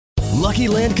Lucky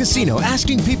Land Casino,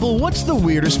 asking people, what's the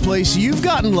weirdest place you've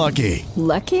gotten lucky?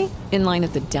 Lucky? In line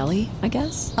at the deli, I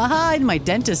guess? Aha, in my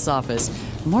dentist's office.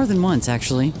 More than once,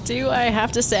 actually. Do I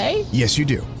have to say? Yes, you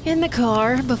do. In the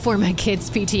car before my kids'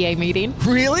 PTA meeting.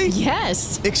 Really?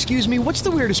 Yes. Excuse me, what's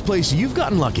the weirdest place you've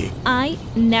gotten lucky? I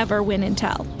never win and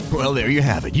tell. Well, there you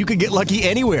have it. You can get lucky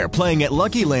anywhere, playing at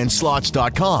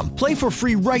LuckyLandSlots.com. Play for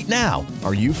free right now.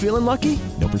 Are you feeling lucky?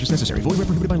 No purchase necessary. Void where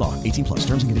prohibited by law. 18 plus.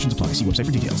 Terms and conditions apply. See website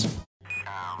for details.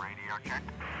 Radio check.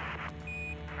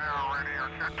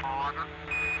 Radio check.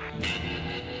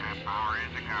 Half hour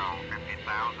is to go.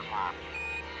 50,000 watts.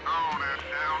 Oh, that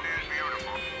sound is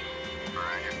beautiful.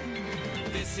 Roger.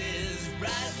 This is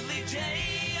Bradley J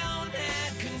on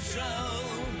air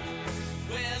control.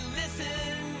 We're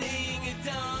listening it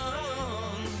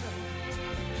on.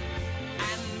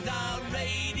 And our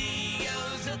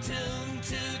radios are tuned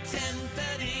to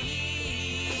 1030.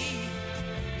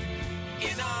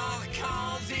 In our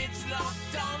cars, it's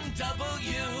locked on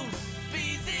WBZ.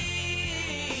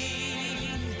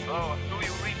 Oh, who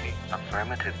you reading?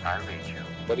 Affirmative, I read you.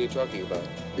 What are you talking about?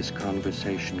 This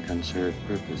conversation can serve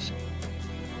purpose.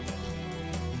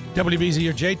 WBZ,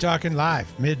 your Jay talking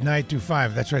live, midnight to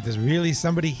 5. That's right, there's really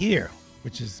somebody here,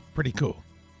 which is pretty cool.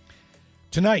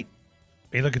 Tonight,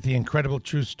 we look at the incredible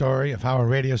true story of how a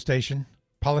radio station,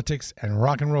 politics, and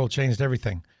rock and roll changed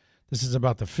everything. This is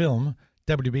about the film,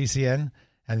 WBCN,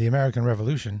 and the American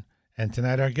Revolution. And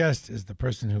tonight our guest is the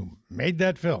person who made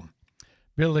that film,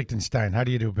 Bill Lichtenstein. How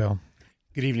do you do, Bill?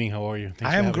 Good evening. How are you? Thanks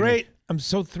I for am having great. me. I'm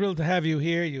so thrilled to have you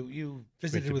here. You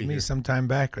visited with me some time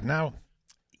back, but now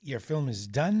your film is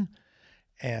done,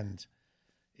 and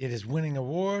it is winning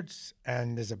awards,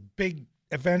 and there's a big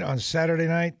event on Saturday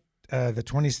night, the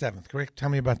 27th, correct? Tell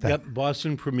me about that. Yep,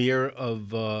 Boston premiere of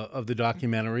the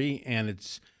documentary, and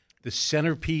it's the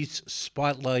centerpiece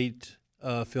spotlight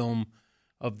film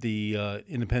of the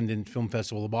Independent Film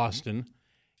Festival of Boston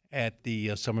at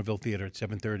the Somerville Theater at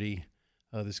 7:30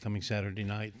 this coming Saturday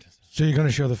night. So you're going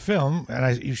to show the film,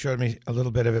 and you showed me a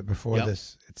little bit of it before Yep.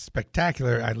 this. It's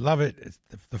spectacular. I love it.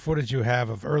 The footage you have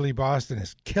of early Boston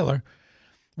is killer.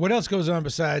 What else goes on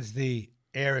besides the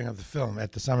airing of the film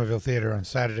at the Somerville Theater on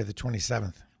Saturday the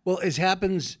 27th? Well, as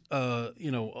happens, a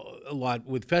lot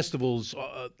with festivals,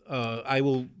 I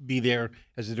will be there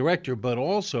as a director, but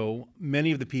also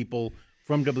many of the people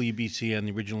from WBCN,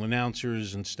 the original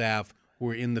announcers and staff who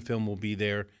are in the film, will be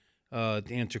there to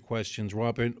answer questions.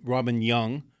 Robin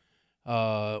Young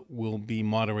will be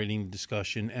moderating the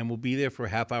discussion, and will be there for a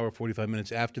half hour, 45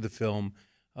 minutes after the film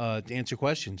to answer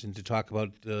questions and to talk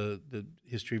about the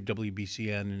history of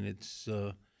WBCN and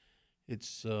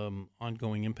its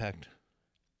ongoing impact.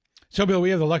 So, Bill, we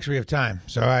have the luxury of time,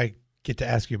 so I get to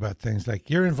ask you about things like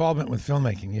your involvement with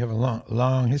filmmaking. You have a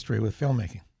long history with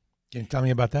filmmaking. Can you tell me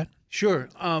about that? Sure.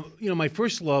 My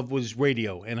first love was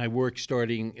radio, and I worked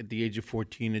starting at the age of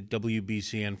 14 at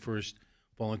WBCN, first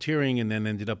volunteering, and then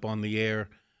ended up on the air,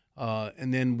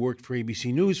 and then worked for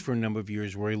ABC News for a number of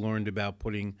years, where I learned about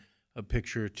putting a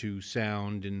picture to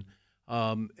sound, and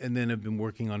then I've been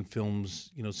working on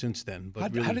films, since then.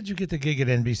 But How did you get the gig at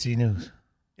NBC News?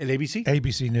 At ABC?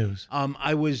 ABC News.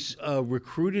 I was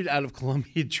recruited out of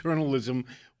Columbia Journalism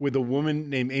with a woman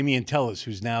named Amy Antelis,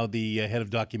 who's now the head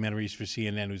of documentaries for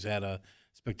CNN, who's had a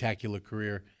spectacular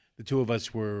career. The two of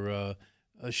us were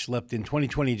schlepped in.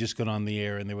 2020 just got on the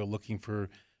air, and they were looking for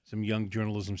some young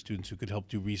journalism students who could help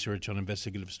do research on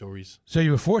investigative stories. So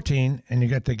you were 14, and you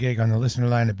got the gig on the listener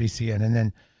line at BCN, and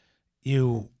then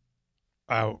you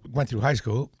went through high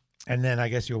school, and then I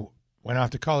guess you went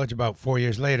off to college about 4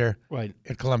 years later, right,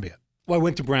 at Columbia. Well, I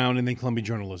went to Brown and then Columbia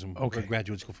Journalism, okay,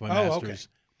 graduate school for my master's.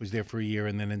 Okay. Was there for a year,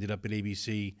 and then ended up at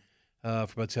ABC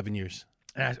for about 7 years.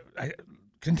 And I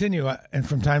continue, and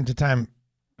from time to time,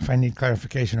 if I need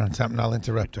clarification on something, I'll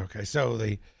interrupt. Okay, so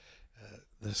the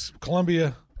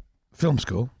Columbia Film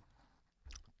School,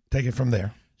 take it from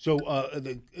there. So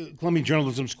the Columbia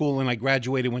Journalism School, and I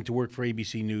graduated, went to work for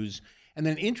ABC News. And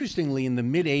then interestingly, in the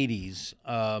mid-'80s,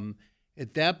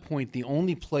 at that point, the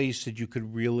only place that you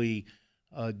could really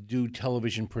do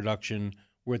television production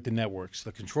were at the networks,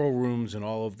 the control rooms and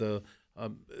all of the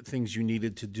things you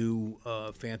needed to do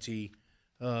fancy,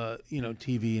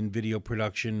 TV and video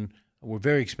production were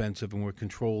very expensive and were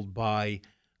controlled by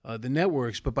the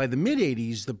networks. But by the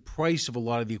mid-'80s, the price of a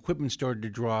lot of the equipment started to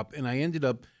drop, and I ended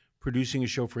up producing a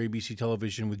show for ABC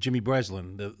Television with Jimmy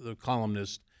Breslin, the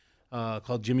columnist,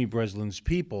 called Jimmy Breslin's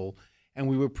People. And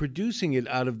we were producing it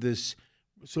out of this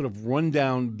sort of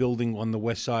rundown building on the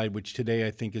West Side, which today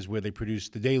I think is where they produce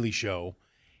The Daily Show,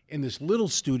 in this little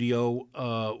studio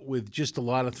with just a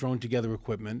lot of thrown together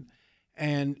equipment.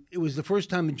 And it was the first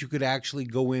time that you could actually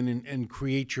go in and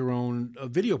create your own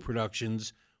video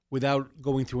productions without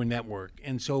going through a network.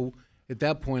 And so at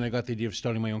that point, I got the idea of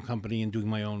starting my own company and doing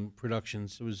my own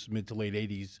productions. It was mid to late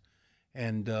 80s.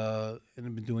 And I've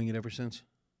been doing it ever since.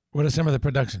 What are some of the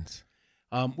productions?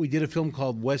 We did a film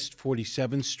called West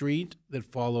 47th Street that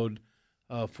followed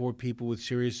 4 people with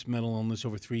serious mental illness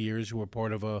over 3 years who were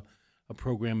part of a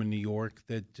program in New York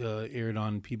that aired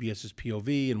on PBS's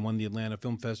POV and won the Atlanta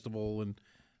Film Festival. And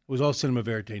it was all cinema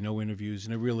verite, no interviews.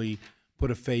 And it really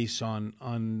put a face on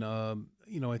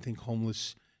I think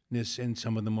homelessness and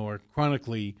some of the more chronic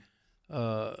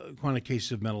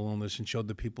cases of mental illness, and showed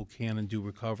that people can and do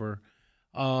recover.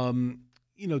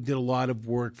 Did a lot of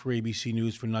work for ABC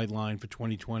News, for Nightline, for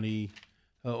 2020.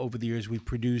 Over the years, we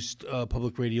produced a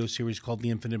public radio series called The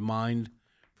Infinite Mind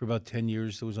for about 10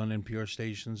 years that was on NPR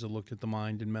stations that looked at the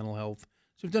mind and mental health.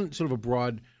 So we've done sort of a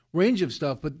broad range of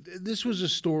stuff, but this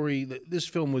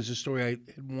film was a story I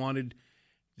had wanted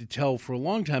to tell for a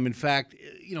long time. In fact,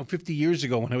 50 years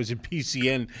ago when I was at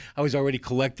PCN, I was already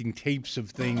collecting tapes of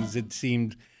things that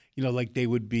seemed, like they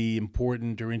would be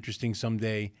important or interesting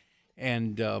someday.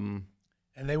 And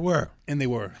they were. And they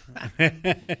were.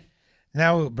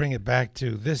 Now we'll bring it back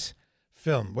to this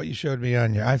film, what you showed me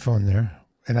on your iPhone there,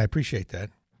 and I appreciate that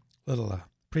little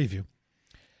preview.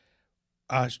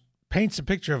 Paints a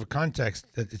picture of a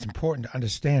context that it's important to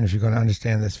understand if you're going to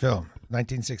understand this film.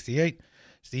 1968,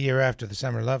 it's the year after The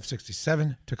Summer of Love.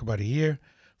 67, took about a year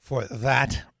for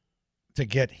that to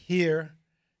get here,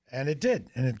 and it did.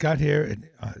 And it got here.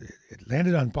 It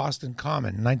landed on Boston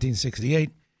Common in 1968.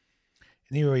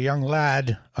 And you were a young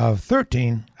lad of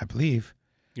 13, I believe.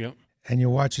 Yep. And you're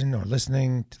watching or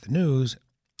listening to the news,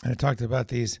 and it talked about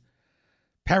these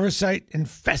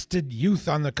parasite-infested youth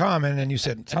on the Common, and you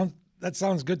said, that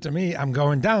sounds good to me. I'm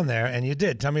going down there, and you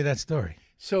did. Tell me that story.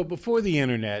 So before the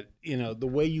internet, the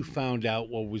way you found out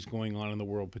what was going on in the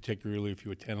world, particularly if you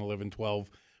were 10, 11, 12,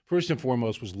 first and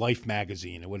foremost was Life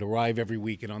magazine. It would arrive every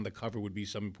week, and on the cover would be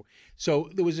some. So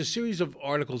there was a series of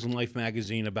articles in Life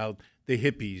magazine about the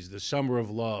hippies, the Summer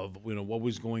of Love, what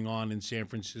was going on in San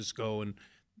Francisco, and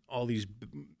all these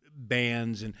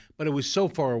bands, but it was so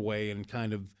far away and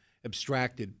kind of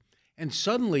abstracted. And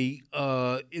suddenly,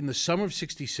 in the summer of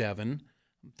 67,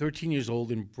 I'm 13 years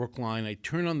old in Brookline, I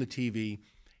turn on the TV,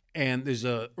 and there's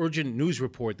a urgent news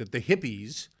report that the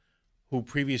hippies, who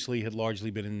previously had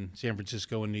largely been in San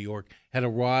Francisco and New York, had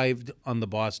arrived on the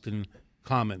Boston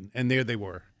Common, and there they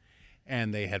were.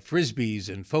 And they had Frisbees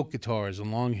and folk guitars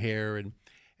and long hair, and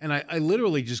I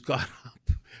literally just got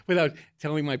up without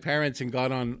telling my parents and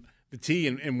got on the T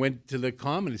and went to the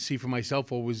Common to see for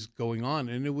myself what was going on.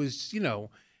 And it was,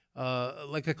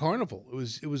 like a carnival.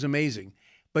 It was amazing.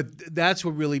 But that's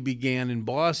what really began in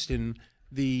Boston,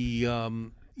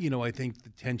 I think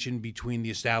the tension between the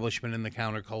establishment and the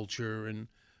counterculture, and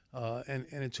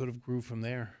it sort of grew from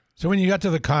there. So when you got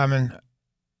to the Common,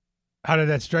 how did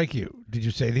that strike you? Did you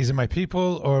say, these are my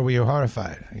people, or were you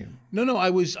horrified? No, I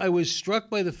was struck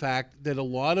by the fact that a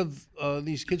lot of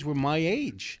these kids were my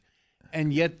age,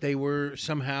 and yet they were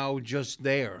somehow just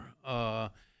there.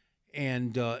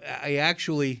 And I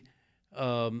actually,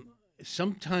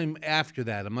 sometime after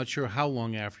that, I'm not sure how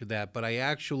long after that, but I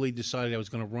actually decided I was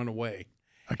going to run away.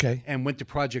 Okay. And went to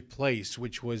Project Place,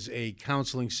 which was a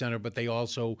counseling center, but they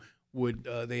also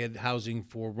they had housing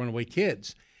for runaway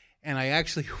kids. And I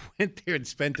actually went there and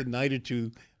spent a night or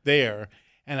two there.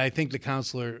 And I think the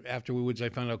counselor, afterwards, I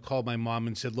found out, called my mom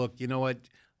and said, look, you know what?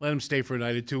 Let him stay for a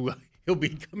night or two. He'll be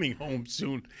coming home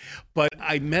soon. But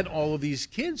I met all of these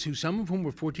kids, some of whom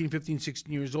were 14, 15,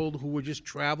 16 years old, who were just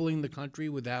traveling the country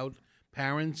without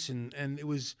parents. And it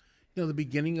was, the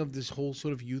beginning of this whole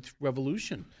sort of youth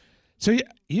revolution. So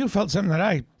you felt something that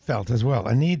I felt as well,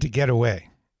 a need to get away.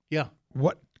 Yeah.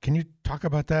 What can you talk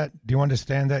about that? Do you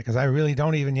understand that? Because I really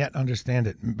don't even yet understand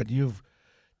it. But you've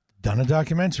done a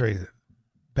documentary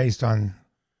based on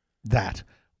that.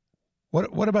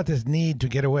 What about this need to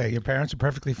get away? Your parents are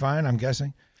perfectly fine, I'm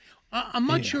guessing? I'm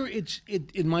not sure it's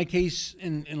in my case,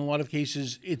 in a lot of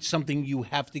cases, it's something you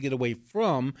have to get away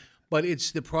from, but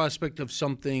it's the prospect of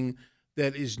something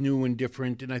that is new and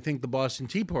different. And I think the Boston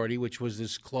Tea Party, which was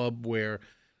this club where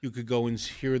you could go and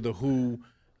hear The Who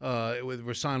with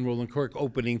Rahsaan Roland Kirk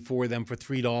opening for them for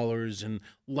 $3, and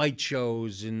light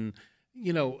shows. And,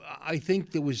 I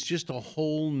think there was just a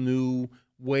whole new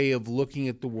way of looking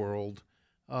at the world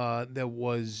that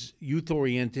was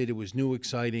youth-oriented. It was new,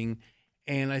 exciting.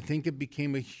 And I think it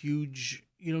became a huge,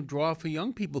 draw for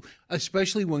young people,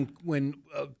 especially when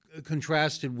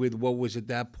contrasted with what was at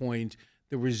that point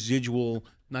the residual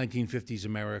 1950s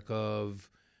America of,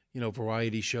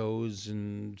 variety shows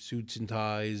and suits and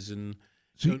ties and.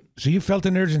 So you felt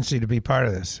an urgency to be part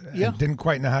of this. Yeah. And didn't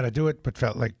quite know how to do it, but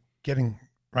felt like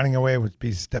running away would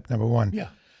be step number one. Yeah.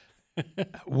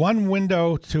 One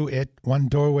window to it, one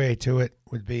doorway to it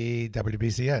would be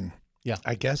WBCN. Yeah.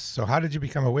 I guess. So how did you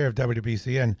become aware of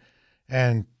WBCN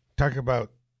and talk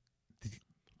about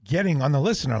getting on the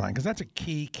listener line? Because that's a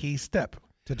key step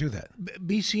to do that.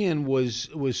 BCN was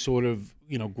sort of,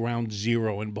 ground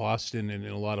zero in Boston in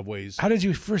a lot of ways. How did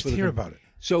you first hear about it?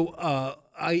 So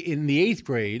in the 8th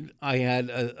grade, I had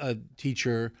a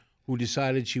teacher who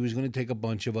decided she was going to take a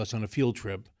bunch of us on a field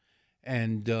trip.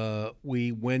 And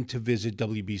we went to visit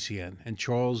WBCN. And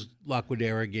Charles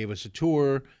Laquadera gave us a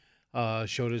tour,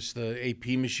 showed us the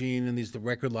AP machine and the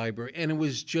record library. And it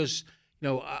was just,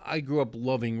 I grew up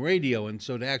loving radio. And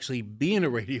so to actually be in a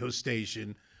radio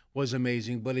station was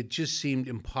amazing. But it just seemed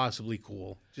impossibly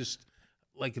cool, just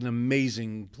like an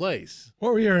amazing place.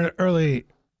 What were your early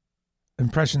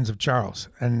impressions of Charles?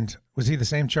 And was he the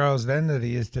same Charles then that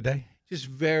he is today? Just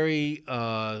very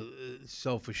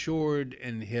self-assured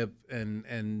and hip,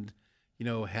 and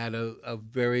had a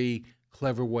very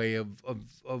clever way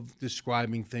of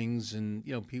describing things. And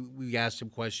we asked him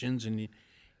questions, and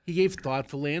he gave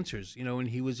thoughtful answers. And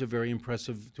he was a very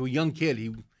impressive to a young kid.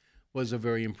 He was a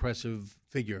very impressive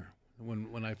figure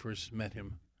when I first met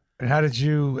him. And how did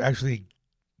you actually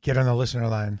get on the listener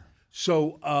line?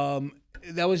 So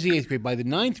that was the 8th grade. By the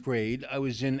 9th grade, I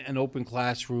was in an open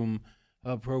classroom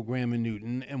program in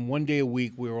Newton, and one day a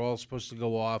week we were all supposed to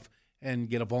go off and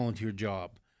get a volunteer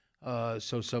job.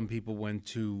 So some people went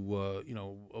to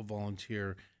a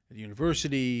volunteer at the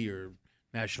university or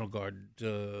National Guard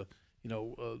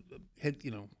head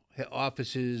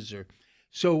offices, or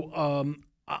so.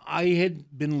 I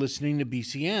had been listening to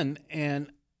BCN,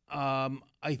 and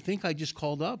I think I just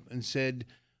called up and said,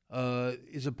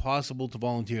 "Is it possible to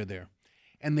volunteer there?"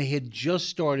 And they had just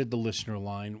started the listener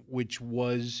line, which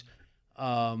was.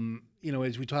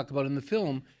 As we talk about in the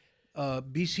film,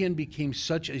 BCN became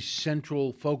such a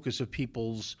central focus of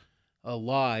people's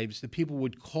lives that people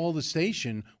would call the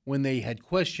station when they had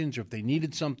questions or if they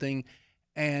needed something,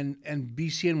 and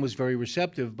BCN was very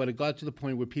receptive. But it got to the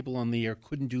point where people on the air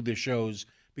couldn't do their shows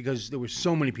because there were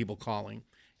so many people calling,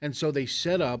 and so they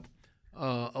set up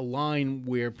a line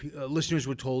where listeners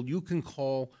were told, "You can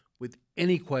call with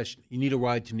any question. You need a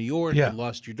ride to New York, you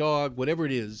lost your dog, whatever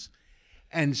it is."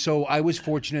 And so I was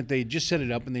fortunate. They just set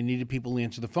it up, and they needed people to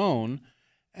answer the phone.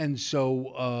 And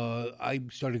so I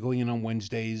started going in on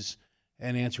Wednesdays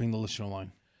and answering the listener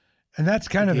line. And that's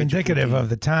kind of indicative of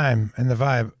the time and the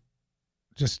vibe.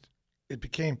 It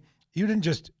became, you didn't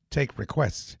just take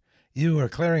requests. You were a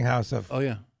clearinghouse of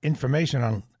information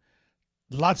on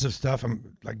lots of stuff,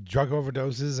 like drug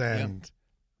overdoses and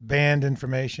band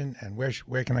information, and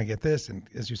where can I get this? And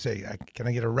as you say, can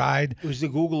I get a ride? It was the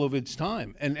Google of its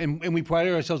time. And we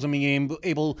prided ourselves on being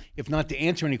able, if not to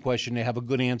answer any question, to have a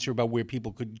good answer about where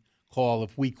people could call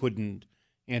if we couldn't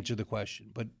answer the question.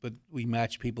 But we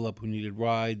matched people up who needed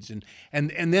rides. And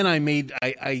then I made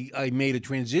a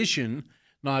transition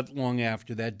not long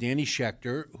after that. Danny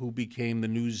Schechter, who became the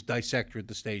news dissector at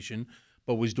the station,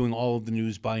 but was doing all of the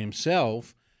news by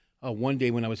himself, one day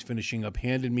when I was finishing up,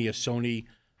 handed me a Sony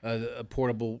a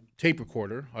portable tape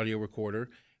recorder, audio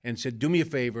recorder, and said, "Do me a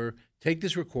favor, take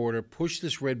this recorder, push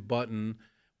this red button.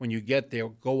 When you get there,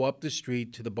 go up the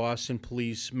street to the Boston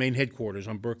Police main headquarters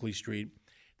on Berkeley Street.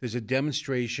 There's a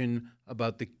demonstration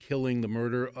about the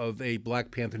murder of a Black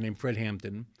Panther named Fred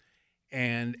Hampton,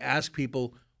 and ask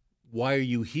people, why are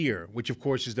you here?" Which, of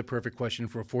course, is the perfect question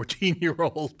for a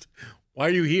 14-year-old. Why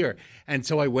are you here? And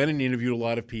so I went and interviewed a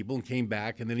lot of people and came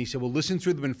back. And then he said, well, listen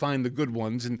through them and find the good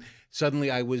ones. And suddenly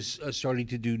I was starting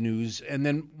to do news. And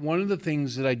then one of the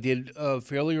things that I did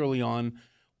fairly early on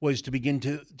was to begin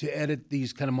to edit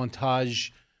these kind of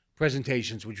montage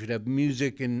presentations, which would have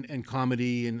music and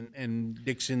comedy and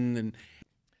Dixon. And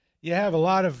you have a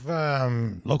lot of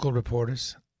local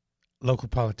reporters, local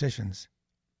politicians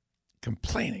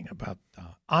complaining about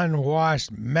the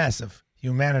unwashed mess of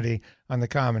humanity on the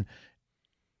Common.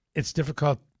 It's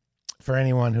difficult for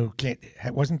anyone who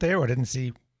wasn't there or didn't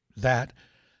see that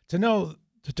to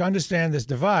understand this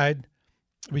divide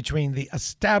between the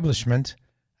establishment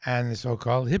and the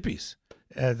so-called hippies.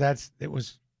 It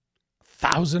was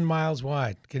 1,000 miles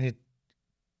wide. Can you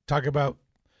talk about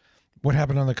what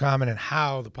happened on the Common and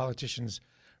how the politicians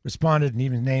responded, and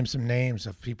even name some names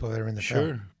of people that are in the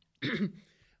film? Sure.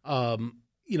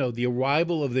 The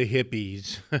arrival of the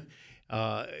hippies,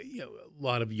 a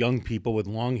lot of young people with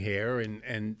long hair.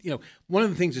 And one of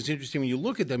the things that's interesting when you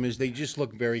look at them is they just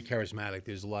look very charismatic.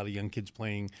 There's a lot of young kids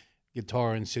playing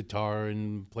guitar and sitar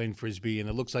and playing Frisbee, and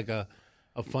it looks like a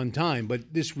fun time.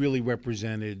 But this really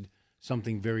represented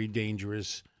something very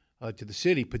dangerous to the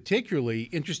city. Particularly,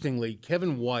 interestingly,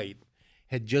 Kevin White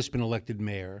had just been elected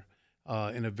mayor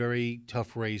in a very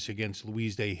tough race against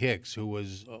Louise Day Hicks, who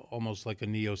was almost like a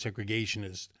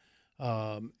neo-segregationist.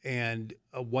 And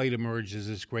White emerged as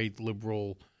this great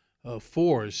liberal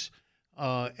force.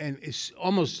 And it's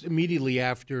almost immediately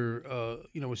after,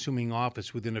 assuming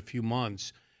office within a few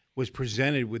months, was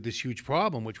presented with this huge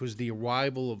problem, which was the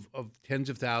arrival of tens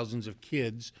of thousands of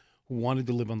kids who wanted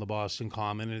to live on the Boston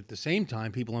Common. And at the same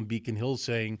time, people on Beacon Hill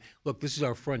saying, look, this is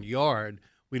our front yard.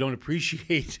 We don't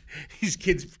appreciate these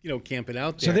kids, camping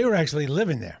out there. So they were actually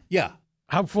living there. Yeah.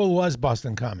 How full was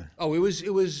Boston Common? Oh, it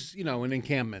was an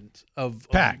encampment of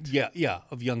packed.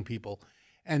 Of young people.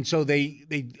 And so they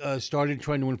started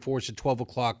trying to enforce a 12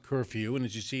 o'clock curfew. And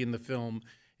as you see in the film,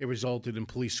 it resulted in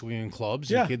police swinging clubs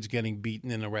and kids getting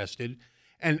beaten and arrested.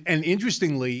 And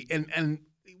interestingly, and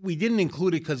we didn't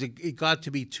include it because it got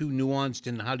to be too nuanced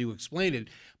in how to explain it,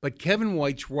 but Kevin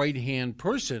White's right-hand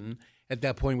person at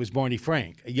that point was Barney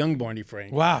Frank, a young Barney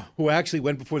Frank. Wow. Who actually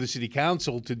went before the city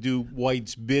council to do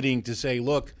White's bidding to say,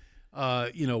 look,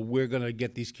 we're going to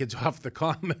get these kids off the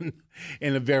common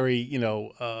in a very,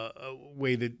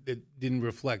 way that didn't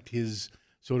reflect his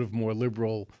sort of more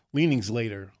liberal leanings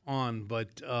later on.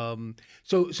 But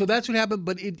so that's what happened.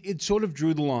 But it sort of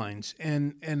drew the lines.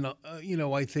 And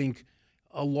I think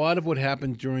a lot of what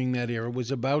happened during that era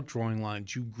was about drawing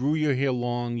lines. You grew your hair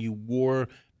long. You wore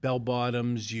bell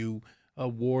bottoms. You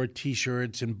wore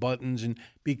T-shirts and buttons, and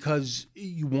because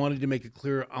you wanted to make it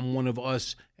clear, I'm one of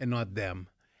us and not them.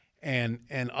 And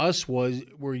us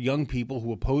were young people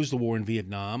who opposed the war in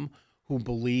Vietnam, who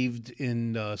believed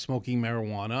in smoking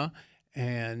marijuana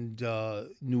and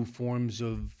new forms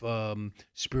of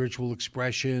spiritual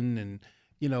expression,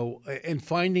 and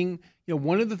finding,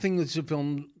 one of the things that the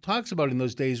film talks about in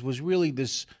those days was really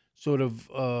this sort of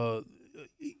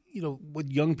what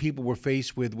young people were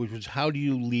faced with, which was how do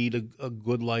you lead a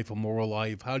good life, a moral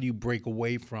life? How do you break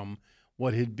away from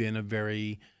what had been a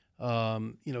very,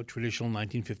 traditional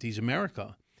 1950s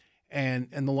America? And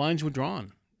the lines were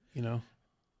drawn,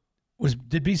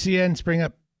 Did BCN spring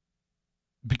up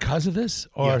because of this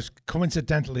or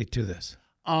coincidentally to this?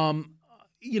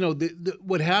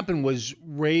 What happened was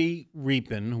Ray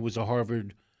Ripon, who was a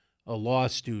Harvard law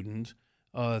student,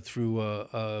 through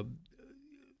a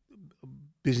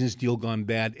business deal gone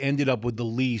bad, ended up with the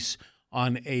lease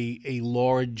on a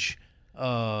large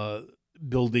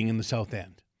building in the South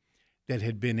End that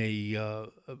had been a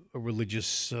religious,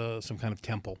 some kind of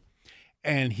temple.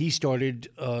 And he started,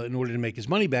 in order to make his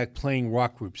money back, playing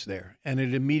rock groups there. And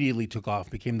it immediately took off,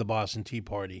 became the Boston Tea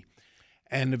Party.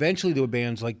 And eventually there were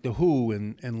bands like The Who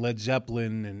and Led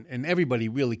Zeppelin, and everybody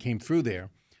really came through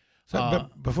there. So,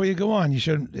 but before you go on,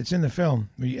 it's in the film,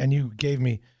 and you gave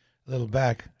me a little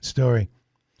back story.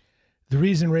 The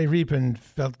reason Ray Ripon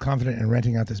felt confident in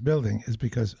renting out this building is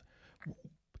because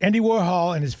Andy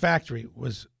Warhol and his factory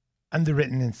was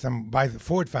underwritten by the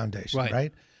Ford Foundation,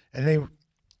 right? And they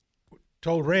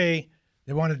told Ray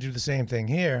they wanted to do the same thing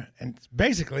here. And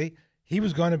basically, he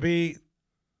was going to be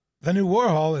the new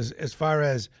Warhol as far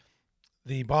as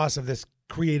the boss of this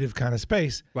creative kind of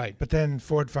space. Right. But then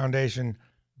Ford Foundation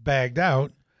bagged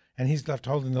out, and he's left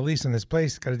holding the lease on this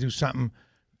place. Got to do something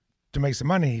to make some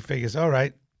money. He figures, all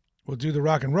right, we'll do the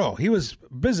rock and roll. He was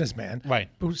a businessman, right,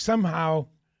 who somehow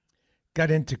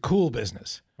got into cool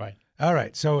business. Right. All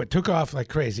right, so it took off like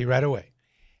crazy right away.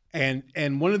 And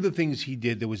one of the things he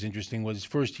did that was interesting was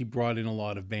first he brought in a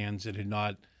lot of bands that had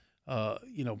not,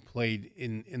 played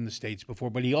in the States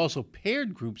before, but he also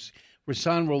paired groups.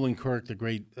 Rahsaan Roland Kirk, the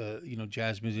great,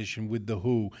 jazz musician, with The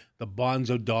Who, the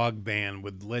Bonzo Dog Band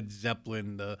with Led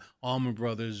Zeppelin, the Allman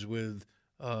Brothers with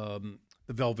the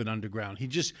Velvet Underground. He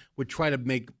just would try to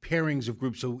make pairings of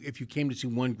groups, so if you came to see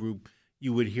one group,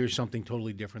 you would hear something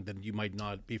totally different that you might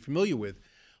not be familiar with.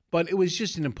 But it was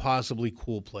just an impossibly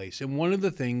cool place. And one of the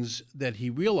things that he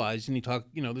realized, and he talked,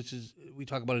 we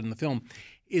talk about it in the film,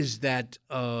 is that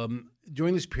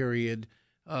during this period,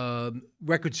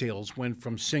 record sales went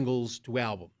from singles to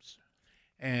albums.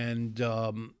 And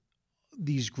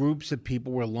these groups that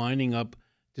people were lining up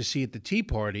to see at the Tea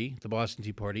Party, the Boston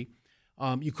Tea Party,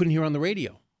 you couldn't hear on the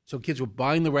radio. So kids were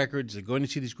buying the records, they're going to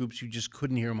see these groups, you just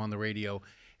couldn't hear them on the radio.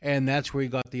 And that's where he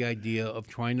got the idea of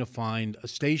trying to find a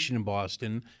station in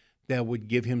Boston that would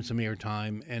give him some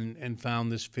airtime, and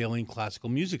found this failing classical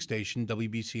music station,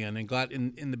 WBCN, and got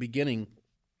in the beginning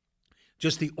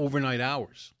just the overnight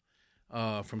hours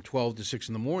from 12 to 6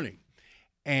 in the morning.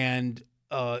 And,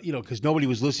 because nobody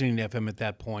was listening to FM at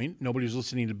that point. Nobody was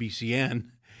listening to BCN.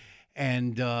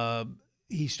 And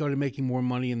he started making more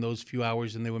money in those few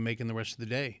hours than they were making the rest of the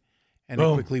day. And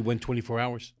Boom. it quickly went 24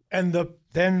 hours. And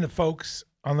then the folks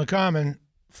on the Common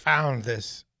found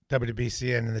this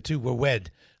WBCN, and the two were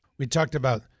wed. We talked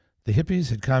about the hippies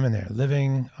had come in there,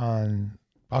 living on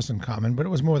Boston Common, but it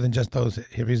was more than just those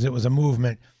hippies. It was a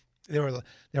movement. There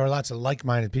were lots of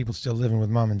like-minded people still living with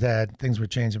mom and dad. Things were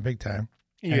changing big time.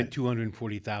 And you had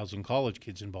 240,000 college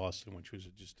kids in Boston, which was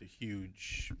just a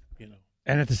huge,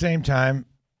 And at the same time,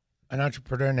 an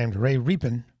entrepreneur named Ray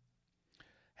Ripon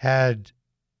had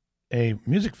a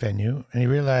music venue, and he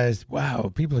realized,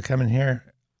 wow, people are coming here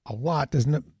a lot.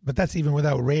 But that's even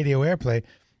without radio airplay.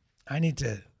 I need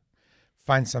to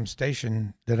find some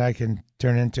station that I can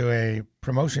turn into a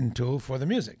promotion tool for the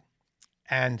music.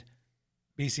 And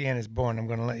BCN is born. I'm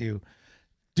going to let you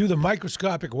do the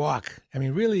microscopic walk. I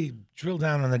mean, really drill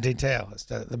down on the detail. It's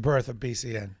the birth of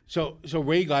BCN. So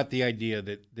Ray got the idea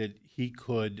that he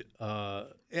could.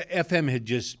 FM had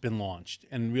just been launched,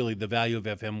 and really the value of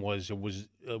FM was it was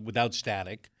without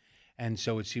static, and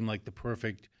so it seemed like the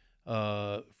perfect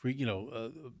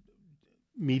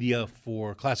media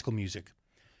for classical music.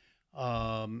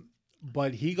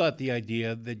 But he got the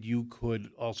idea that you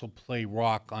could also play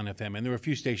rock on FM, and there were a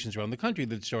few stations around the country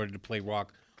that started to play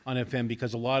rock on FM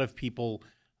because a lot of people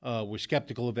were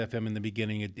skeptical of FM in the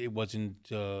beginning. It wasn't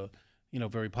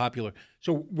very popular.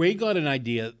 So Ray got an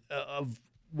idea of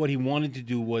what he wanted to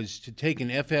do was to take an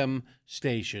FM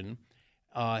station,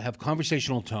 have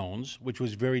conversational tones, which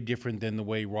was very different than the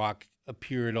way rock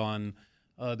appeared on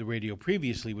the radio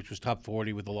previously, which was top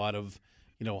 40 with a lot of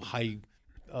high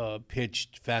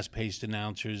pitched, fast-paced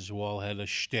announcers who all had a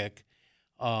shtick.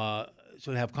 So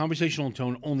to have conversational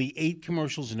tone, only 8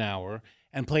 commercials an hour,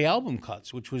 and play album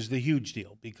cuts, which was the huge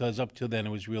deal because up till then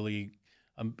it was really,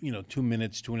 2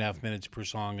 minutes, 2.5 minutes per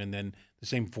song, and then the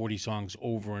same 40 songs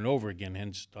over and over again,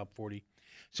 hence top 40.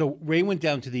 So Ray went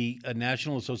down to the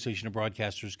National Association of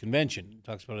Broadcasters convention, he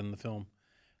talks about it in the film,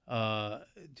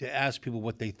 to ask people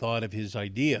what they thought of his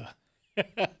idea.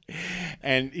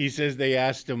 And he says they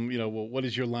asked him, well, what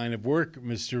is your line of work,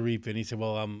 Mr. Ripon? He said,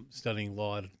 well, I'm studying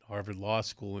law at Harvard Law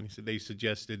School. And he said they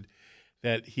suggested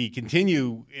that he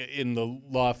continue in the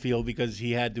law field because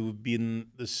he had to have been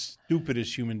the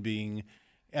stupidest human being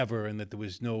ever, and that there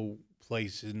was no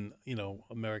place in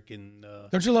American.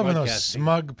 Don't you love when those broadcasting.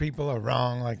 smug people are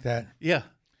wrong like that? Yeah.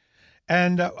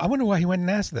 And I wonder why he went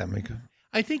and asked them.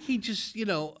 I think he just,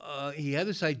 he had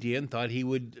this idea and thought he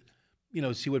would,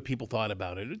 see what people thought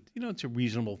about it. It's a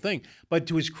reasonable thing. But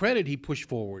to his credit, he pushed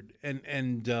forward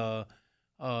and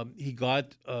he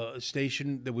got a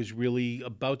station that was really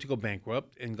about to go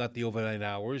bankrupt and got the overnight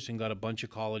hours and got a bunch of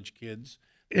college kids.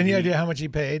 Any idea how much he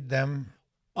paid them?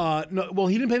 No, well,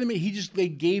 he didn't pay them. They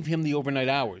gave him the overnight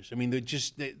hours. I mean,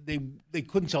 they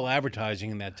couldn't sell advertising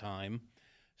in that time,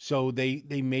 so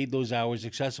they made those hours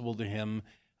accessible to him.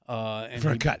 And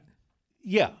For a cut.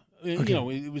 Yeah. Okay.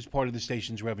 It was part of the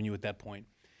station's revenue at that point.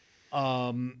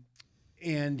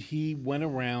 And he went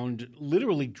around,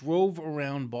 literally drove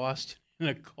around Boston in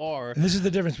a car. And this is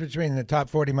the difference between the top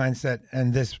 40 mindset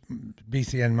and this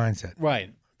BCN mindset.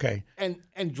 Right. Okay.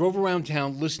 And drove around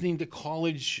town listening to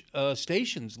college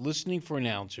stations, listening for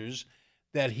announcers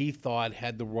that he thought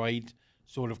had the right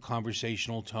sort of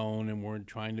conversational tone and weren't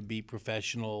trying to be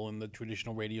professional in the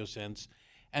traditional radio sense.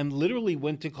 And literally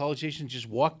went to college stations, just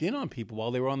walked in on people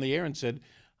while they were on the air and said,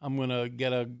 I'm going to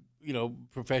get a,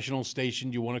 professional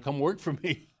station. Do you want to come work for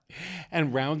me?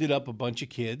 And rounded up a bunch of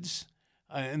kids.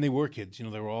 And they were kids. They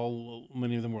were all,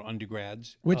 many of them were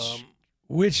undergrads. Which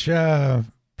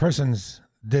persons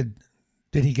did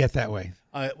he get that way?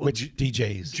 Which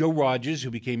DJs? Joe Rogers,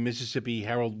 who became Mississippi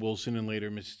Harold Wilson and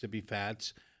later Mississippi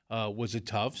Fats, was at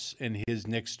Tufts. And his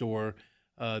next door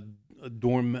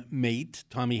dorm mate,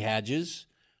 Tommy Hadges,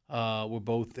 were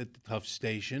both at the Tufts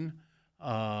station.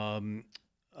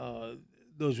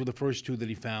 Those were the first two that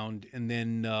he found. And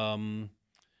then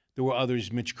there were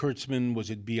others. Mitch Kurtzman was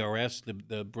at BRS,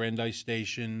 the Brandeis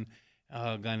station.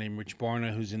 A guy named Rich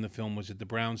Barna, who's in the film, was at the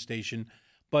Brown station.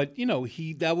 But,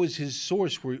 that was his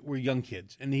source were young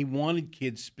kids. And he wanted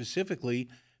kids specifically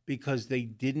because they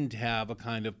didn't have a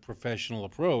kind of professional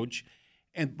approach.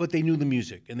 But they knew the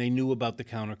music, and they knew about the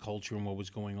counterculture and what was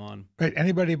going on. Right.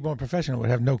 Anybody more professional would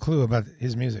have no clue about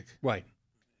his music. Right.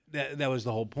 That was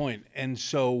the whole point. And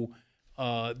so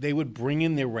they would bring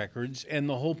in their records, and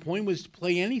the whole point was to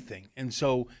play anything. And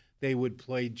so they would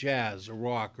play jazz or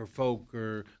rock or folk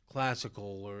or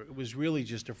classical, or it was really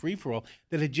just a free-for-all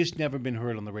that had just never been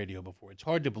heard on the radio before. It's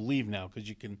hard to believe now because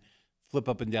you can flip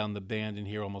up and down the band and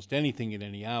hear almost anything at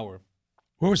any hour.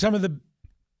 What were some of the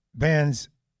bands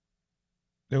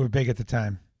that were big at the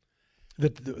time?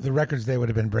 The records they would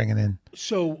have been bringing in.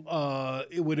 So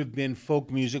it would have been folk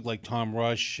music like Tom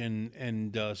Rush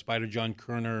and Spider John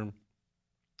Kerner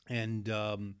and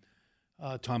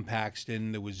Tom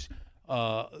Paxton. There was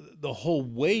the whole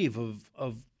wave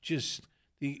of just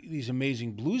these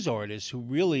amazing blues artists who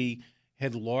really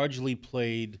had largely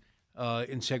played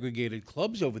in segregated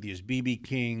clubs over the years. B.B.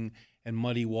 King and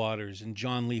Muddy Waters and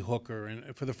John Lee Hooker,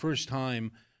 and for the first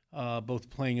time,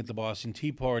 both playing at the Boston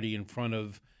Tea Party in front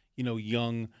of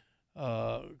young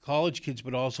college kids,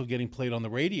 but also getting played on the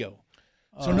radio.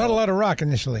 So not a lot of rock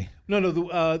initially. No.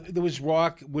 There was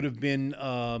rock. Would have been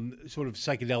sort of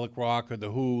psychedelic rock, or The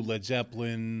Who, Led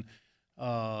Zeppelin,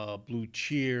 Blue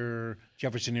Cheer,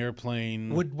 Jefferson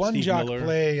Airplane. Would one Steve jock Miller.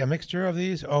 play a mixture of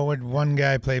these, or would one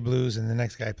guy play blues and the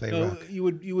next guy play No, rock?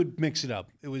 you would mix it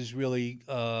up. It was really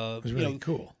It was really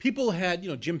cool. People had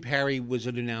Jim Perry was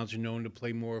an announcer known to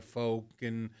play more folk,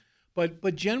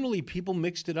 but generally people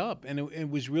mixed it up, and it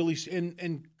was really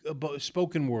and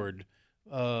spoken word.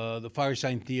 The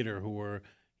Firesign Theater, who were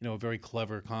a very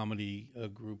clever comedy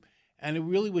group, and it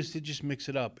really was to just mix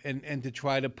it up and to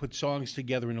try to put songs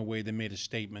together in a way that made a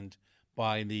statement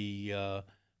by the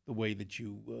way that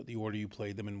the order you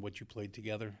played them and what you played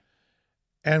together.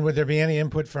 And would there be any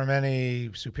input from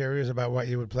any superiors about what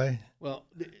you would play? Well,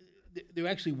 there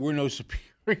actually were no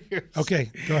superiors. Okay,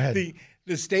 go ahead.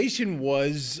 The station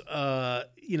was,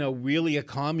 really a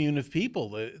commune of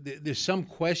people. There's some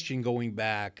question going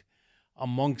back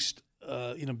amongst,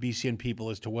 BCN people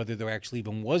as to whether there actually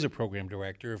even was a program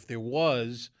director. If there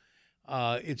was,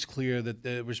 it's clear that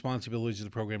the responsibilities of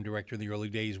the program director in the early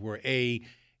days were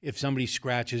if somebody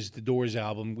scratches the Doors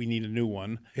album, we need a new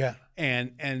one. Yeah.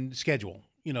 And schedule,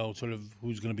 sort of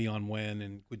who's going to be on when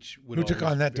and which would Who took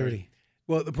always on that vary. duty?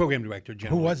 Well, the program director,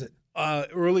 generally. Who was it?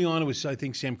 Early on, it was, I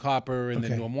think, Sam Copper, and Okay.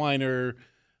 then Norm Weiner.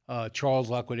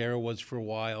 Charles Laquadero was for a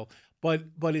while.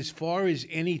 But as far as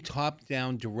any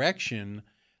top-down direction,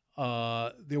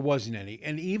 there wasn't any.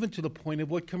 And even to the point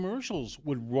of what commercials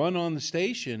would run on the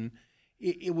station,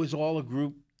 it was all a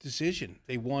group decision.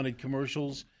 They wanted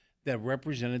commercials that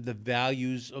represented the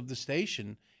values of the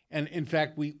station. And in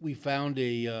fact, we found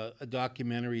a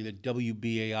documentary that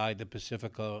WBAI, the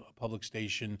Pacifica public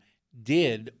station,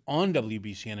 did on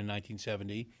WBCN in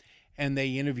 1970, and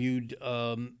they interviewed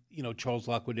Charles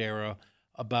Laquadera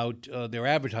about their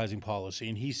advertising policy.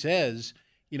 And he says,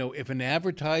 if an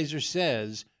advertiser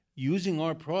says using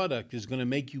our product is going to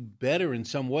make you better in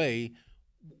some way,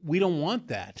 we don't want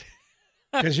that.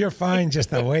 Because you're fine just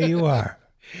the way you are.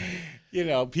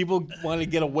 People want to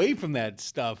get away from that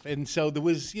stuff. And so there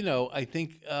was, I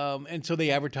think, and so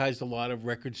they advertised a lot of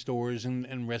record stores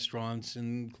and restaurants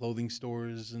and clothing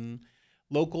stores and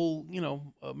local,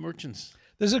 merchants.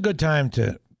 This is a good time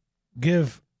to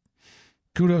give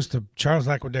kudos to Charles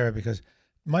Laquadera, because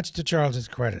much to Charles's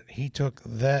credit, he took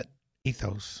that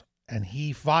ethos and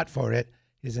he fought for it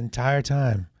his entire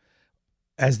time.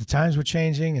 As the times were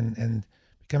changing and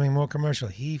becoming more commercial,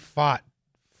 he fought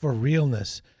for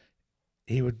realness.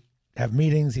 He would have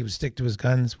meetings. He would stick to his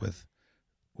guns with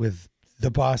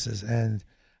the bosses, and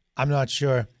I'm not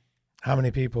sure how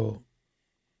many people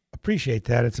appreciate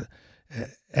that.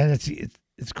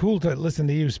 It's cool to listen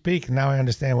to you speak. Now I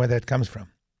understand where that comes from.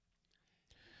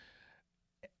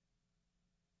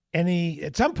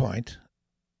 At some point,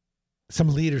 some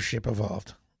leadership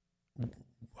evolved.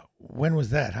 When was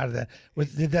that? How did that?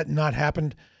 Did that not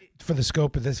happen for the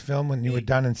scope of this film when you were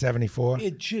done in '74?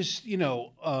 It just,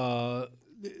 the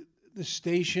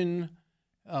station.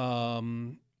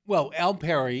 Al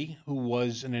Perry, who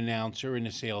was an announcer and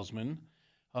a salesman,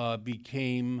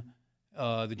 became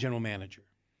the general manager.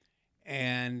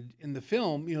 And in the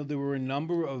film, there were a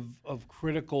number of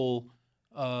critical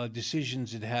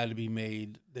decisions that had to be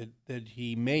made that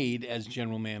he made as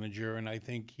general manager. And I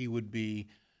think he would be,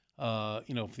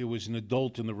 if there was an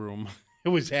adult in the room, it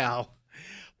was Al.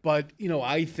 But,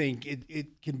 I think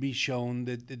it can be shown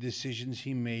that the decisions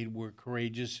he made were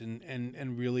courageous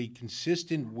and really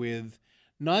consistent with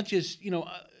not just,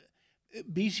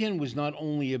 BCN was not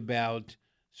only about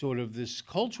sort of this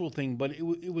cultural thing, but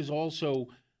it was also,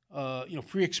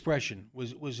 free expression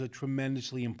was a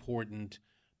tremendously important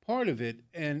part of it.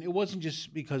 And it wasn't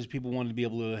just because people wanted to be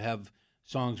able to have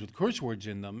songs with curse words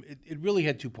in them. It really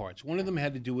had two parts. One of them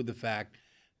had to do with the fact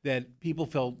that people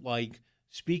felt like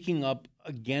speaking up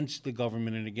against the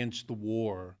government and against the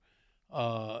war,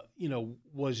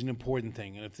 was an important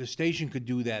thing. And if the station could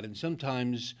do that, and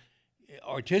sometimes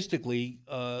artistically,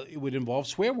 it would involve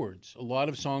swear words. A lot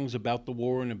of songs about the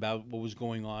war and about what was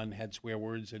going on had swear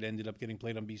words that ended up getting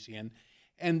played on BCN.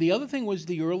 And the other thing was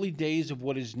the early days of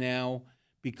what is now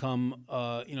become,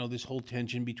 this whole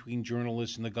tension between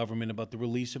journalists and the government about the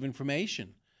release of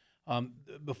information.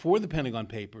 Before the Pentagon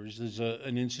Papers, there's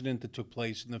an incident that took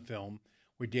place in the film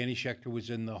where Danny Schechter was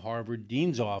in the Harvard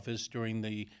dean's office during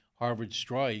the Harvard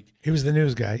strike. He was the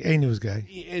news guy, a news guy.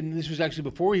 And this was actually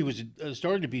before he was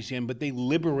started at BCN, but they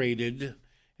liberated,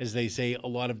 as they say, a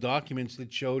lot of documents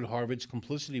that showed Harvard's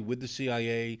complicity with the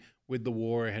CIA, with the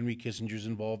war, Henry Kissinger's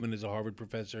involvement as a Harvard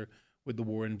professor with the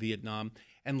war in Vietnam.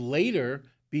 And later,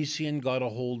 BCN got a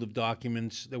hold of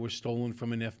documents that were stolen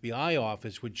from an FBI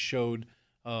office, which showed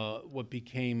what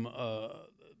became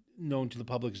known to the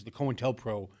public as the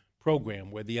COINTELPRO program,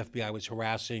 where the FBI was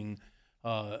harassing,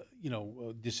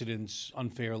 dissidents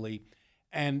unfairly.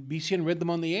 And BCN read them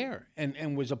on the air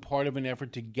and was a part of an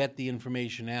effort to get the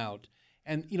information out.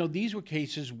 And, these were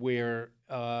cases where,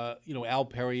 Al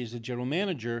Perry, as the general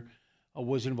manager,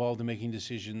 was involved in making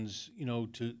decisions,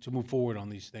 to move forward on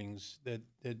these things that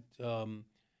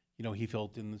he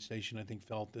felt in the station, I think,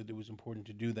 felt that it was important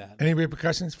to do that. Any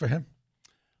repercussions for him?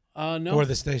 No. Or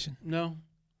the station? No.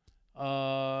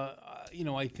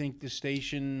 I think the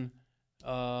station,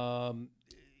 Ray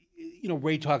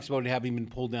talks about having been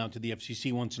pulled down to the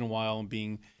FCC once in a while and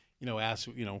being, asked,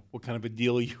 what kind of a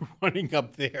deal are you running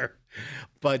up there?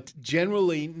 But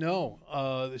generally, no.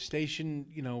 The station,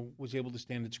 was able to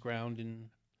stand its ground. And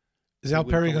is Al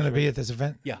Perry going to be at this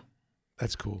event? Yeah.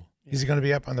 That's cool. Yeah. Is he going to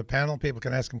be up on the panel? People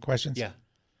can ask him questions? Yeah.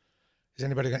 Is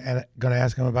anybody going to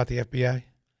ask him about the FBI?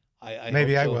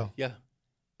 Maybe I will. Yeah.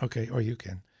 Okay, or you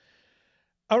can.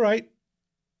 All right.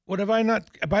 What have I not?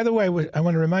 By the way, I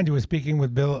want to remind you, we're speaking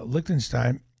with Bill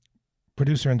Lichtenstein,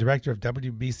 producer and director of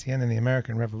WBCN and the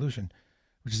American Revolution,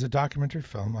 which is a documentary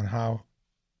film on how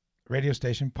radio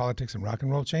station, politics, and rock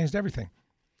and roll changed everything.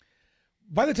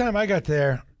 By the time I got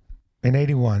there in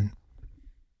 81,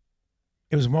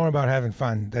 it was more about having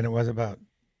fun than it was about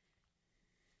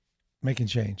making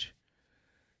change.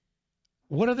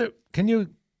 Can you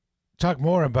talk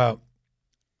more about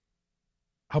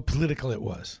how political it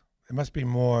was? There must be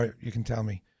more you can tell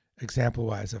me,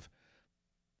 example-wise, of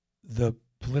the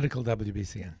political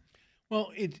WBCN.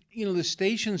 Well, the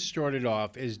station started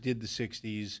off, as did the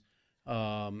 60s,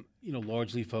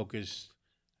 largely focused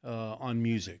on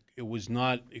music. It was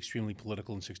not extremely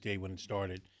political in 68 when it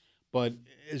started. But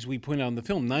as we point out in the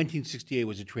film, 1968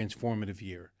 was a transformative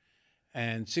year.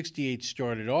 And 68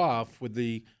 started off with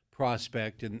the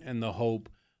prospect and the hope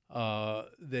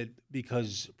that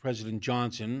because President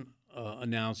Johnson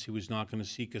announced he was not going to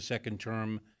seek a second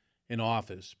term in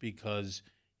office because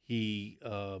he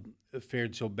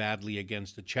fared so badly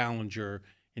against a challenger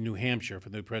in New Hampshire for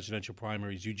the presidential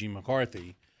primaries, Eugene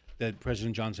McCarthy, that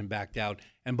President Johnson backed out.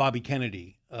 And Bobby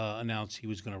Kennedy announced he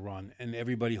was going to run, and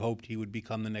everybody hoped he would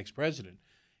become the next president.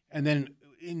 And then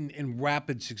in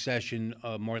rapid succession,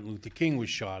 Martin Luther King was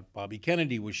shot, Bobby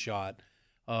Kennedy was shot.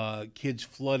 Kids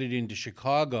flooded into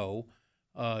Chicago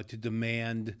to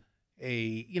demand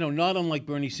not unlike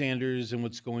Bernie Sanders and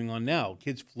what's going on now.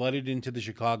 Kids flooded into the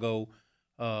Chicago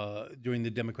during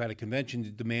the Democratic Convention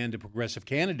to demand a progressive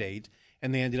candidate,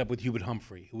 and they ended up with Hubert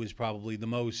Humphrey, who was probably the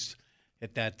most,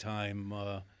 at that time,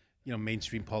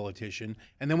 mainstream politician.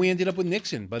 And then we ended up with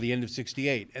Nixon by the end of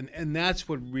 68. And that's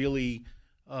what really,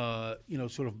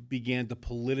 sort of began to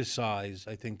politicize,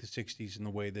 I think, the 60s in the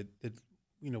way that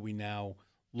we now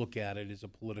look at it as a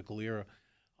political era.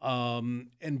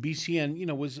 And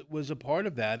BCN, was a part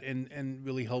of that and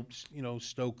really helped,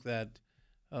 stoke that,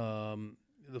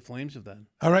 the flames of that.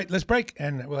 All right, let's break,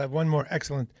 and we'll have one more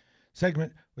excellent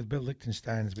segment with Bill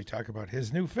Lichtenstein as we talk about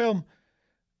his new film.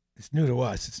 It's new to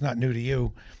us. It's not new to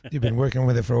you. You've been working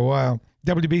with it for a while.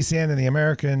 WBCN and the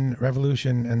American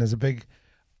Revolution, and there's a big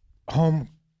hometown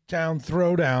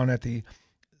throwdown at the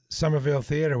Somerville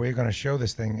Theater where you're going to show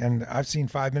this thing. And I've seen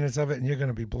 5 minutes of it, and you're going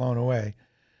to be blown away.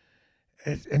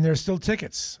 And there's still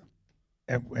tickets.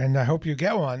 And I hope you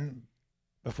get one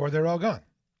before they're all gone.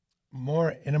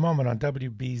 More in a moment on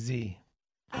WBZ.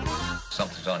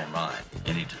 Something's on your mind.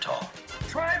 You need to talk.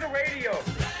 Try the radio.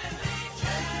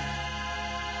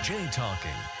 Jay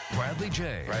talking. Bradley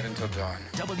Jay. Right until dawn.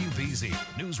 WBZ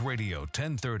News Radio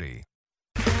 1030.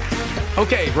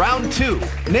 Okay, round two.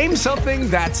 Name something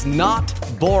that's not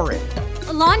boring.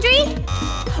 A laundry?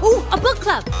 Ooh, a book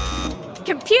club.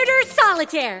 Computer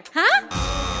solitaire, huh?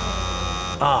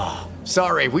 Ah, oh,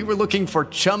 sorry. We were looking for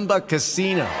Chumba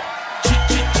Casino.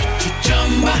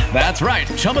 That's right.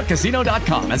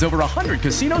 ChumbaCasino.com has over 100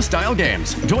 casino-style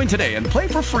games. Join today and play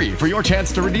for free for your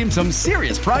chance to redeem some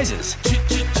serious prizes.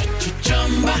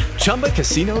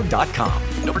 ChumbaCasino.com.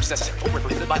 No purchase necessary. Void where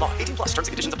prohibited by law. 18+ terms and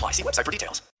conditions apply. See website for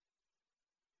details.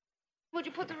 Would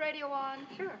you put the radio on?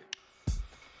 Sure.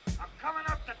 I'm coming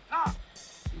up the top.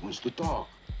 wants to talk.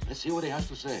 Let's hear what he has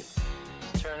to say.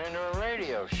 It's turned into a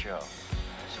radio show.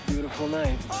 It's a beautiful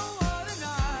night.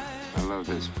 I love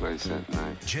this place at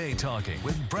night. Jay Talking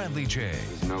with Bradley Jay.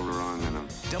 There's no wrong in them.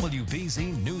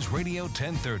 WBZ News Radio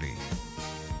 1030.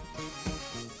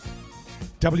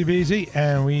 WBZ,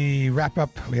 and we wrap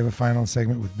up. We have a final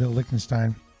segment with Bill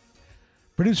Lichtenstein,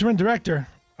 producer and director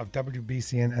of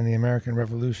WBCN and the American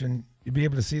Revolution. You'll be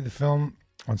able to see the film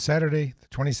on Saturday, the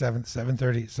 27th,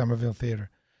 7:30, Somerville Theater.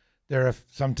 There are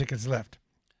some tickets left.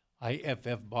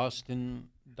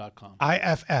 IFFBoston.com.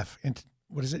 IFF.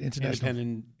 What is it? International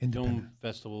Independent Film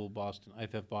Festival Boston.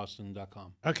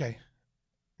 IFFBoston.com. Okay.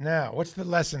 Now, what's the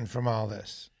lesson from all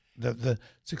this? The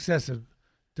success of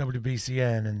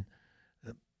WBCN and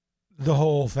the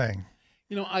whole thing.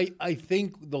 You know, I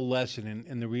think the lesson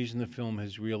and the reason the film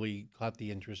has really caught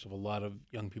the interest of a lot of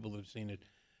young people that have seen it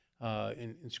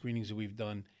in screenings that we've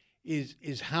done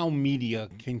is how media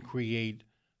can create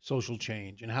social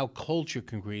change and how culture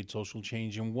can create social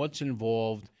change and what's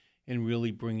involved in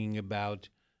really bringing about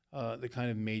the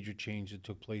kind of major change that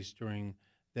took place during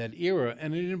that era.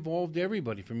 And it involved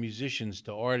everybody from musicians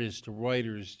to artists to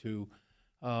writers to,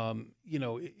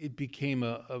 it became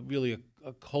really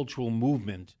a cultural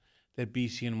movement that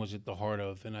BCN was at the heart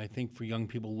of. And I think for young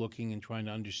people looking and trying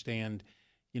to understand,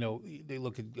 they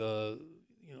look at, the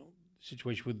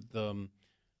situation with,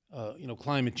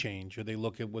 climate change, or they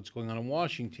look at what's going on in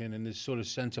Washington and this sort of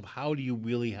sense of how do you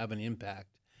really have an impact.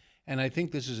 And I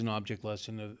think this is an object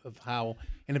lesson of how,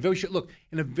 in a very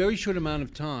short amount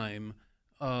of time,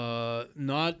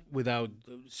 not without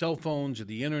cell phones or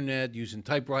the internet, using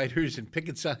typewriters and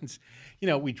picket signs.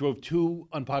 We drove 2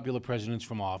 unpopular presidents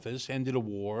from office, ended a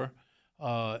war,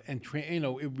 and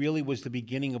it really was the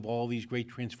beginning of all these great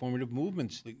transformative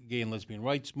movements: the gay and lesbian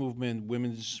rights movement,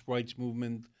 women's rights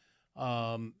movement,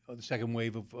 the second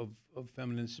wave of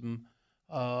feminism,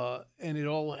 and it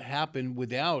all happened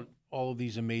without all of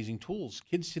these amazing tools.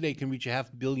 Kids today can reach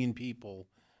 500 million people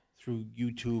through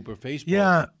YouTube or Facebook.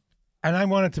 Yeah. And I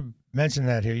wanted to mention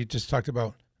that here. You just talked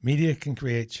about media can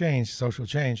create change, social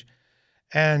change.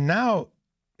 And now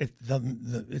it's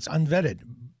unvetted.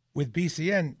 With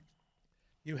BCN,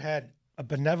 you had a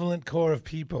benevolent core of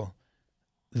people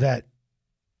that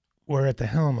were at the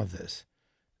helm of this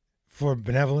for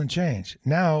benevolent change.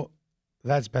 Now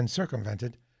that's been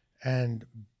circumvented, and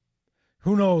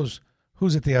who knows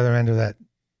who's at the other end of that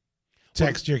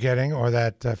text you're getting or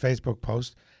that Facebook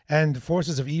post. And the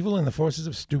forces of evil and the forces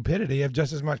of stupidity have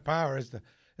just as much power as the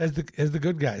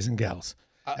good guys and gals,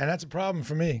 and that's a problem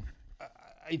for me.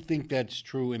 I think that's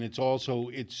true, and it's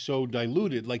so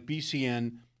diluted. Like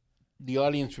BCN, the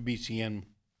audience for BCN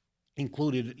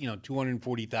included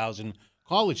 240,000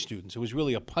 college students. It was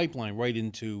really a pipeline right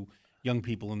into young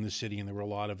people in the city, and there were a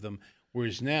lot of them.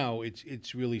 Whereas now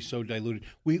it's really so diluted.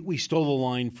 We stole a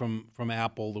line from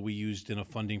Apple that we used in a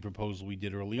funding proposal we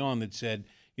did early on that said,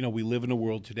 we live in a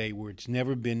world today where it's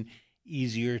never been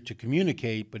easier to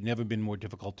communicate, but never been more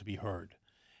difficult to be heard.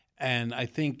 And I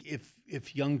think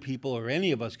if young people or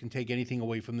any of us can take anything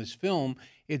away from this film,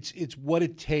 it's what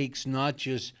it takes not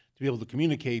just to be able to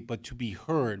communicate, but to be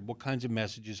heard. What kinds of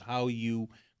messages, how you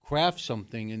craft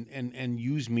something and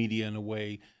use media in a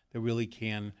way that really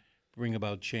can bring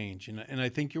about change. And I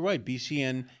think you're right.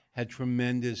 BCN had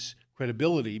tremendous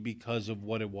credibility because of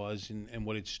what it was and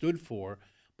what it stood for.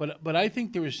 But I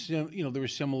think there was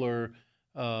similar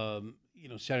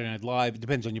Saturday Night Live. It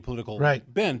depends on your political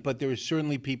bent, but there are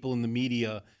certainly people in the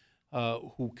media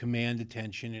who command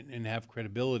attention and have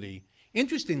credibility.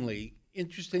 Interestingly,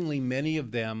 many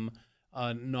of them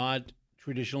not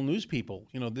traditional news people.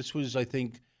 This was, I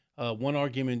think, one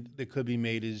argument that could be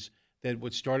made is that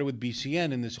what started with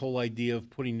BCN and this whole idea of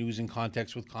putting news in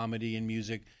context with comedy and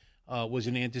music was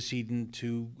an antecedent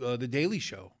to The Daily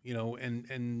Show,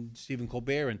 and Stephen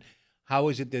Colbert. And how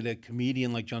is it that a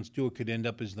comedian like Jon Stewart could end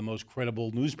up as the most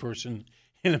credible news person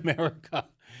in America?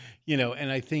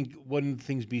 And I think one of the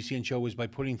things BCN showed was by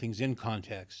putting things in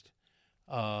context,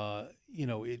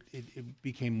 it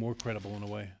became more credible in a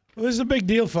way. Well, this is a big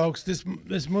deal, folks. This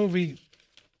movie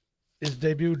is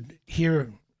debuted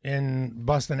here in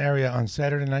Boston area on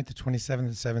Saturday night, the 27th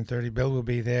at 7:30. Bill will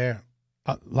be there.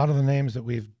 A lot of the names that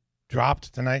we've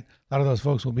dropped tonight, a lot of those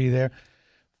folks will be there.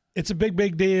 It's a big,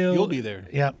 big deal. You'll be there.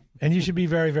 Yeah, and you should be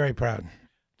very, very proud.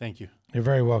 Thank you. You're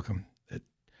very welcome.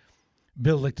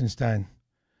 Bill Lichtenstein,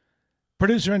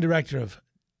 producer and director of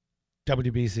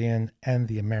WBCN and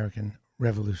the American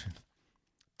Revolution.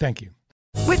 Thank you.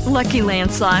 With Lucky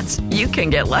Land Slots, you can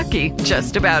get lucky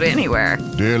just about anywhere.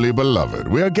 Dearly beloved,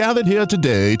 we are gathered here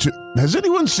today to... Has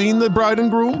anyone seen the bride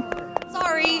and groom?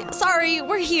 Sorry,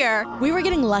 we're here. We were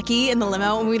getting lucky in the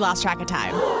limo and we lost track of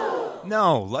time.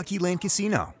 No, Lucky Land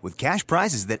Casino, with cash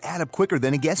prizes that add up quicker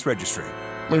than a guest registry.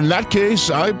 In that case,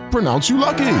 I pronounce you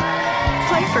lucky.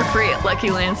 Play for free at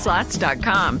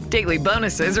LuckyLandSlots.com. Daily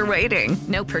bonuses are waiting.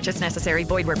 No purchase necessary.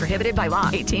 Void where prohibited by law.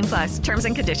 18+. Terms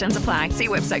and conditions apply. See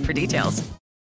website for details.